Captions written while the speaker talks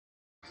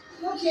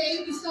Okay,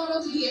 we can start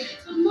over here.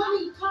 But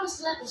Mommy, you promised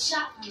to let me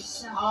shop for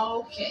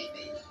yourself. Okay,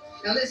 baby.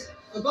 Now listen,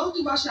 we'll both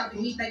do our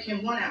shopping, meet back here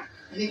in 1 hour.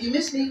 And if you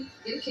miss me,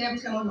 get a cab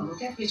and come on home,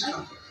 okay? Get your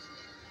coffee.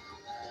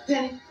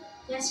 Penny.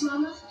 Yes,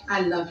 Mama?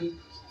 I love you.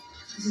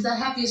 This is the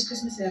happiest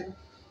Christmas ever.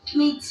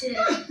 Me too.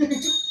 Oh,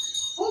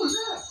 my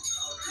God.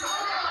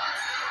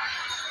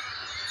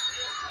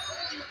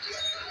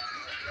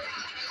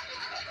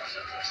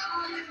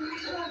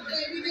 Oh,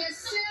 baby, there's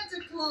Santa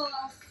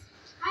Claus.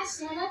 Hi,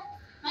 Santa.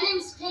 My name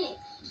is Penny.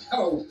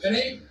 Hello,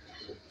 Penny.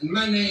 And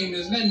my name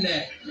is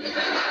Nene.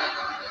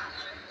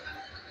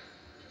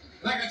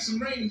 And I got some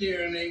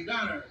reindeer named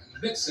Donner,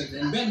 Vixen,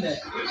 and Bende.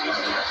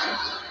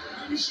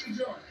 I wish you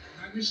joy.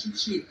 I wish you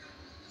cheer.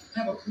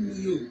 Have a cool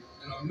you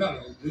and a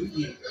mellow new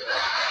year.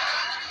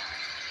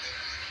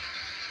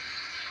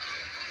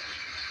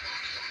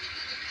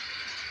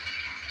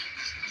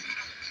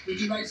 Would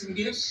you like some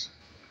gifts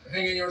to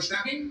hang in your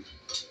stocking?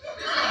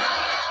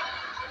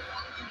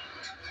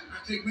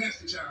 I take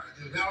master charge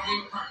and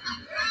validate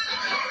parking.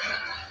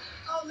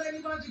 Oh, lady,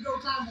 why don't you go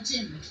climb the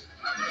chimney?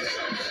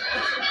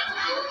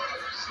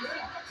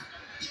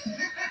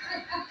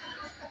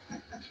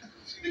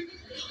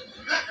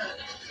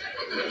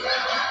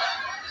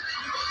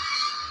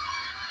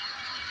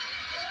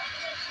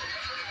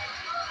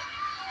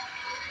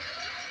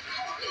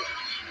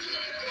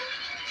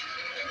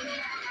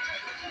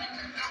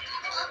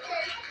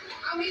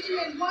 I'll meet you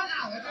in 1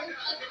 hour, okay?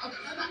 Okay,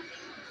 bye-bye.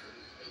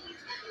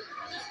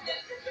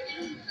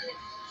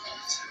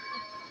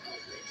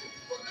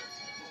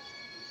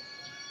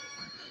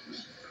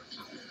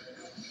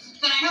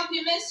 Can I help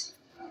you, miss?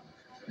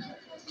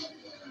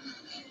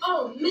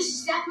 Oh,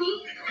 Mrs.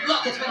 Stepney?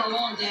 Look, it's been a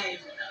long day.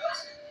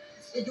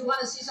 Did you want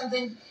to see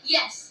something?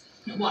 Yes.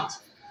 What?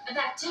 I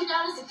got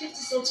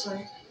 $10.50 for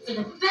it. For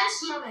the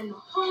best mama in the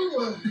whole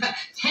world.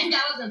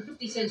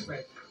 $10.50 for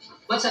it.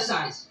 What's the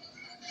size?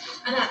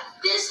 I got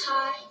this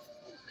high,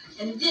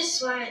 and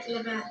this wide, and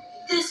about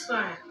this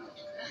far.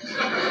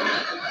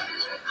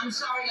 I'm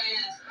sorry I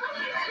asked.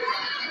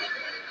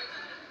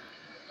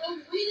 Oh,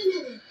 wait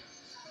a minute.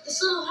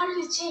 This little heart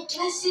in the chain,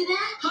 can I see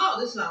that? Oh,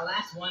 this is our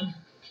last one.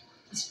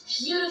 It's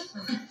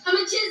beautiful. How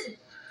much is it?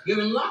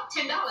 You're in luck,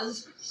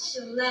 $10.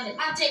 She'll love it.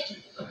 I'll take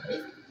it.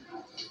 Okay.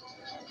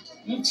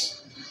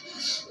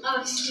 Oh,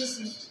 excuse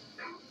me.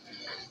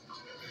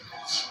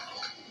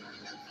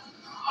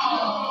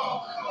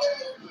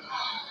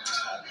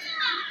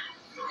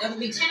 That will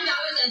be $10.50.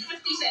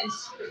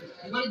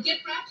 You want a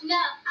gift wrap? No,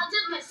 I'll do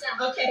it myself.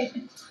 Okay.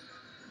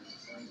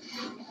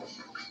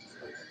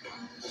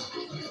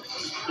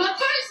 My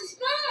purse is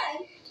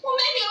gone. Well,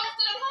 maybe I left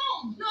it at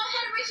home. No, I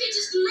had it right here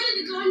just a minute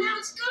ago, and now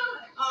it's gone.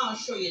 Oh,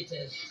 sure you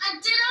did. I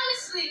did,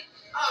 honestly.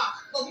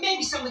 Well,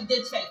 maybe someone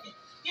did take it.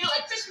 You know,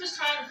 at Christmas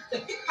time, the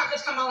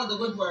pickpockets come out of the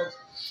woodwork.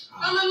 Oh,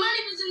 my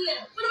money was in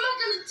there. What am I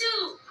going to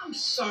do? I'm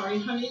sorry,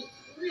 honey.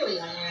 Really,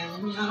 I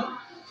am, you know.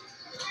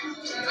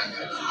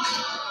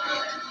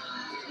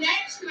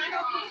 Next, can I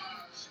help you?